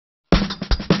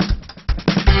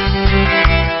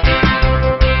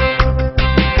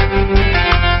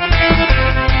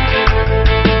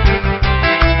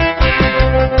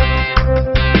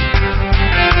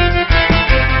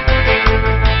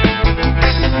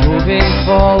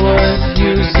forward,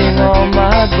 using all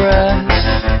my breath.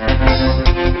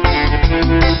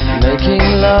 Making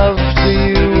love to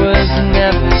you was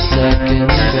never second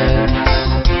best.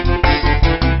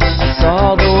 I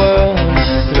saw the world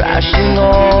thrashing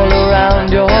all around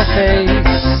your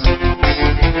face,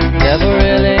 never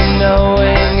really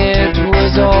knowing it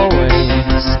was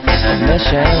always a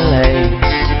mesh and lace.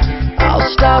 I'll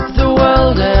stop the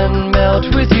world and melt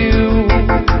with you.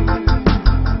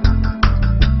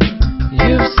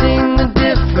 You've seen the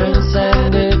difference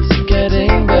and it's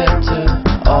getting better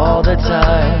all the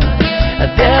time.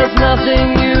 There's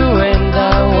nothing you and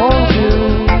I won't do.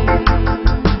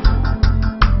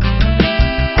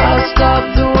 I'll stop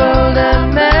the world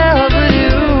and melt with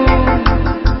you.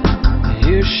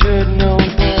 You should know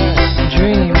that.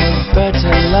 Dream of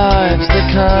better lives, the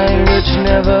kind which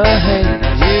never hate.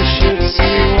 You should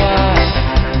see why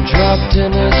I'm dropped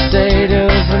in a state of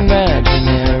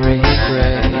imaginary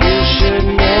gray. You should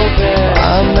know that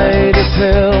I made a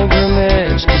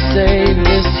pilgrimage to save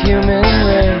this human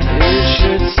race. You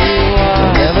should see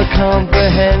why, never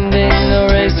comprehending the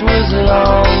race was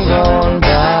long gone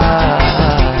by.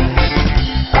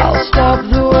 I'll stop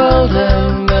the world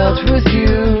and melt with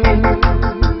you.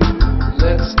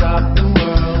 Let's stop the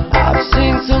world. I've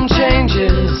seen some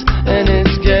changes and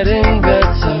it's getting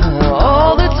better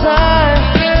all the time.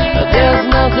 There's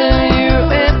nothing you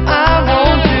and I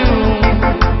won't do.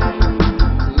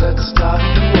 Let's stop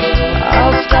the world.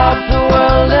 I'll stop the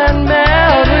world and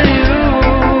melt with you.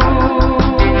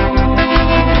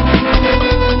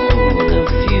 The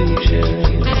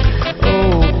future's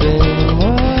open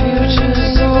wide.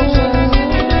 Future's open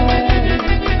wide.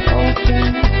 Open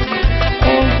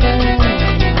wide.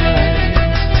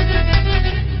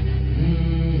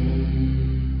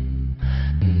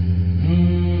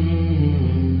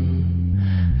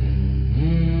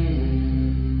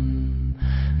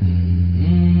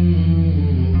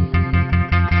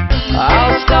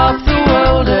 I'll stop the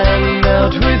world and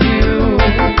melt with you.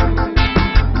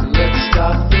 Let's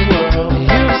stop the world.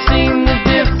 You've seen the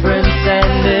difference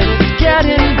and it's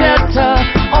getting better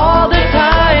all the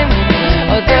time.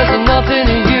 There's nothing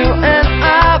you and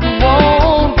I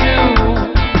won't do.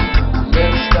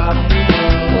 Let's stop the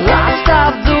world. I'll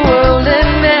stop the world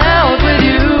and melt with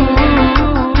you.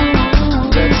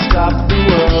 Let's stop the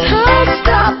world. I'll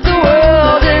stop the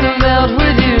world and melt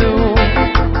with you.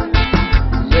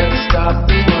 Let's stop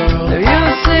the world. You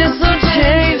see some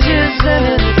changes and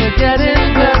it's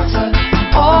getting better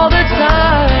all the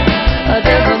time.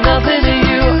 There's nothing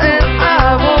you and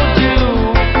I won't do.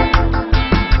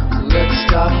 Let's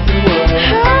stop the world.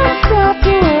 I'll stop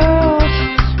the world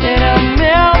and I'll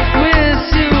melt with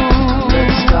you.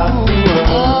 Let's stop the world.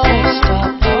 I'll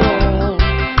stop the world.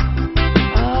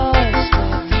 I'll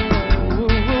stop the world.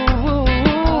 I'll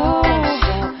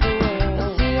stop the world.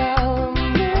 See, I'll melt with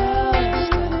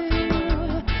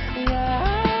you. Yeah, I'll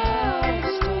stop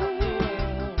the world.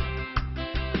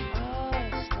 I'll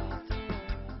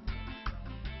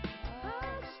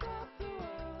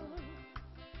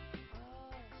stop the world.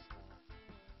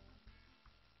 I'll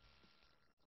stop the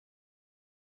world.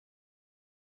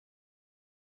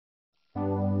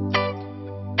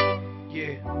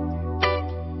 Yeah.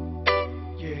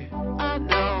 Yeah. I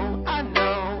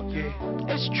know. Yeah.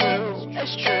 It's true.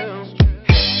 It's true.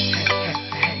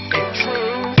 It's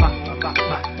true. My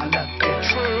love. It's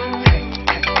true.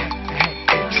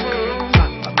 It's true. My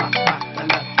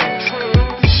love. It's true.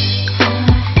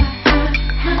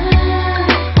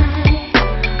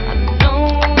 I know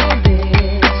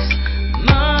this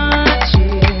much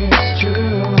is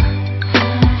true.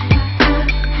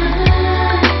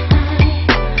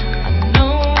 I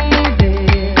know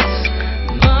this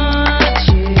much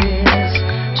is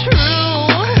true.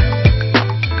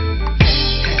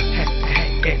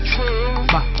 It's true.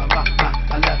 My love.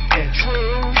 It's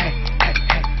true.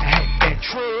 It's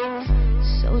true.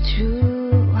 So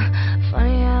true,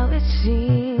 funny how it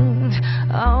seemed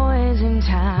always in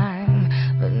time,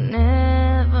 but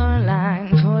never line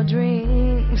for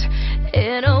dreams.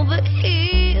 It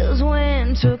overheals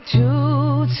when took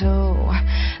to toe.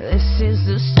 This is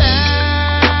the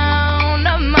sound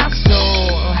of my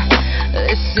soul.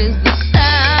 This is the sound.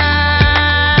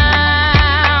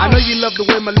 I know you love the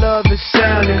way my love is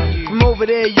sounding. From over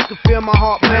there you can feel my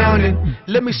heart pounding.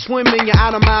 Let me swim in your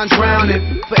out of mind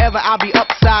drowning. Forever I'll be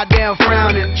upside down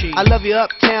frowning. I love you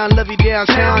uptown, love you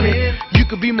downtown. You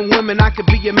could be my woman, I could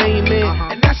be your main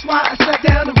man. And that's why I sat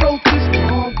down and wrote this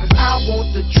poem, cause I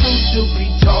want the truth to be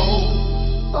told.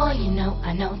 Boy, you know,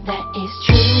 I know that is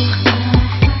true.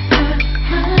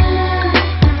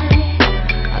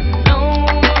 I know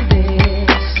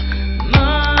this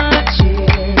much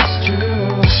is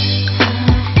true.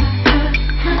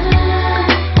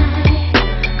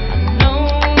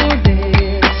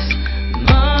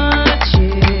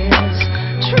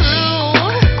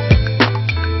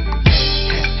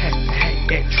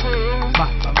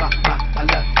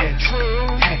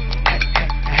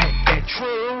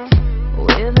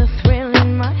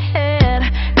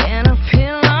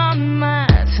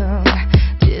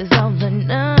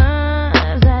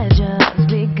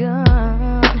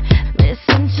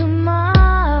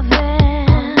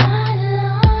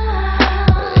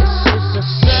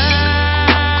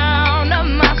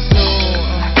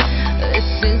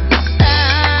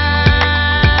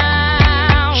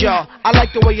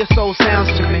 like the way your soul sounds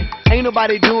to me. Ain't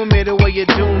nobody doing me the way you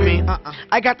do me.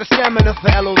 I got the stamina for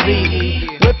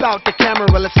LOVE. Whip out the camera,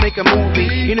 let's make a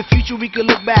movie. In the future we could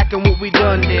look back on what we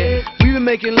done there. We been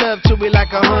making love till we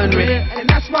like 100. And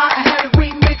that's why I had to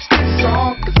remix this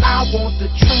song, cause I want the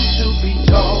truth to be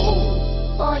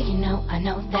told. Boy, you know, I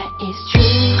know that is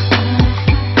true.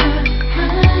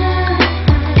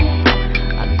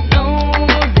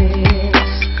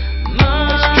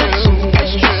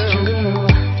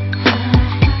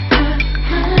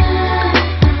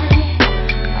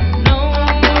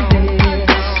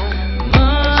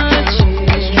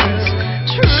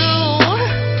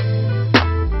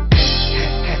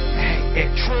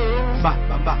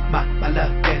 My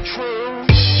love, that's true.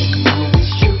 You know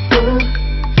it's true.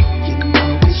 You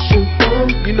know it's true.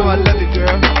 You know I love it,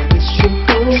 girl. It's true.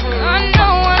 I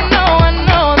know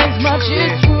this much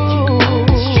is true.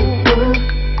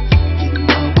 You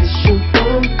know it's true.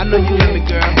 I know you love it,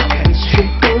 girl. It's true.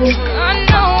 I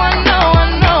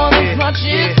know this much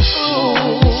is true.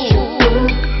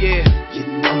 Yeah. You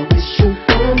know it's true.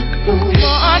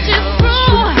 Much is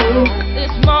true.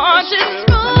 This much is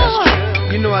true.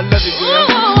 You know I love it, girl.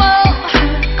 Ooh,